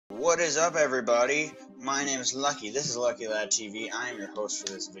What is up, everybody? My name is Lucky. This is Lucky Lad TV. I am your host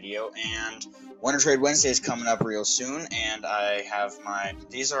for this video, and Wonder Trade Wednesday is coming up real soon, and I have my...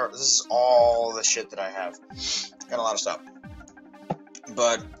 This is all the shit that I have. Got a lot of stuff.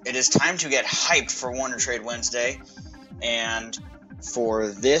 But it is time to get hyped for Wonder Trade Wednesday, and for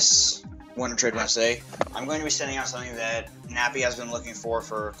this Wonder Trade Wednesday, I'm going to be sending out something that Nappy has been looking for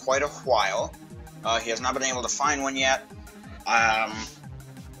quite a while. He has not been able to find one yet.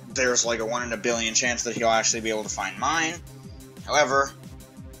 There's like a 1 in a billion chance that he'll actually be able to find mine. However,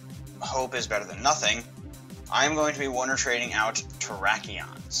 hope is better than nothing. I am going to be Wonder Trading out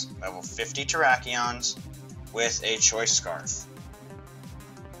Terrakions. Level 50 Terrakions with a choice scarf.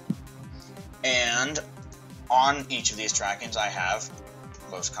 And on each of these Terrakions I have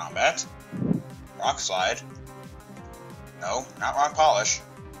Close Combat, Rock Slide, no, not Rock Polish,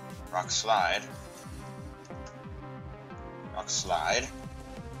 Rock Slide, Rock Slide.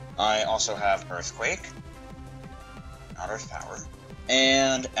 I also have Earthquake, not Earth Power,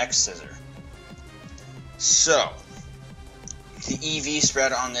 and X Scissor. So, the EV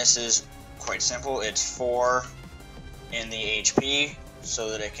spread on this is quite simple. It's 4 in the HP, so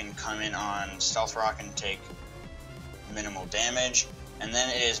that it can come in on Stealth Rock and take minimal damage. And then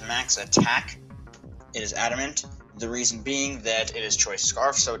it is max attack. It is adamant. The reason being that it is choice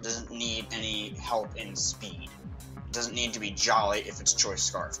scarf, so it doesn't need any help in speed. It doesn't need to be jolly if it's choice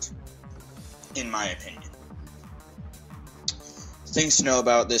scarfed, in my opinion. Things to know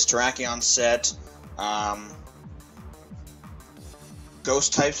about this Terrakion set.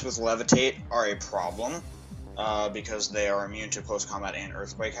 Ghost types with Levitate are a problem, because they are immune to close combat and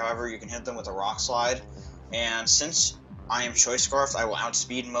earthquake. However, you can hit them with a rock slide, and since I am choice scarfed, I will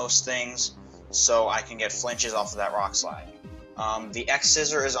outspeed most things, so I can get flinches off of that rock slide. The X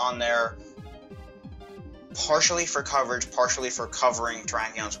Scissor is on there partially for coverage, partially for covering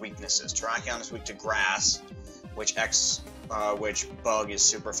Terrakion's weaknesses. Terrakion is weak to grass, which Bug is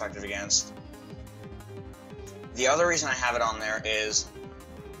super effective against. The other reason I have it on there is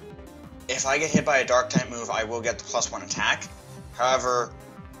if I get hit by a dark type move, I will get the +1 attack. However,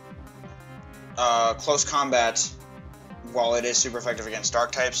 close combat, while it is super effective against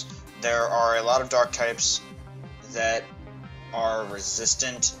dark types, there are a lot of dark types that are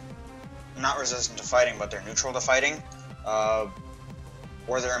resistant, not resistant to fighting, but they're neutral to fighting,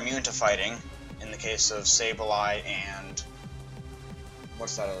 or they're immune to fighting, in the case of Sableye and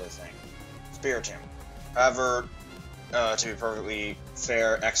what's that other thing? Spiritomb. However, to be perfectly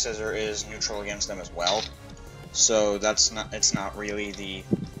fair, X Scissor is neutral against them as well, so it's not really the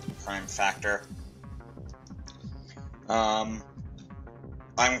prime factor. I'm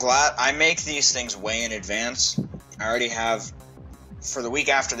glad I make these things way in advance. I already have, for the week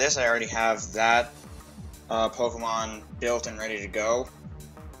after this, I already have that Pokemon built and ready to go.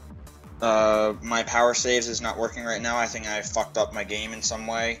 My power saves is not working right now. I think I fucked up my game in some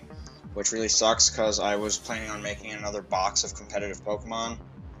way, which really sucks because I was planning on making another box of competitive Pokemon.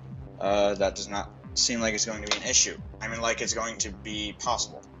 That does not seem like it's going to be an issue. I mean, like it's going to be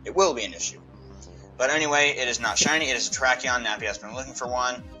possible. It will be an issue. But anyway, it is not shiny. It is a Terrakion. Nappy has been looking for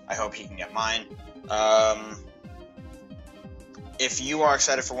one. I hope he can get mine. If you are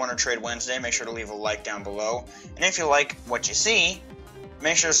excited for Wonder Trade Wednesday, make sure to leave a like down below. And if you like what you see,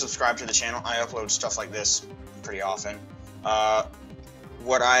 make sure to subscribe to the channel. I upload stuff like this pretty often.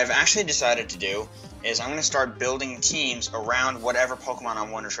 What I've actually decided to do is I'm going to start building teams around whatever Pokemon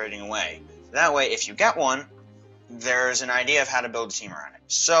I'm Wonder Trading away. That way, if you get one, there's an idea of how to build a team around it.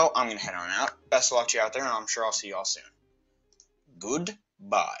 So, I'm going to head on out. Best of luck to you out there, and I'm sure I'll see you all soon.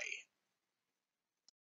 Goodbye.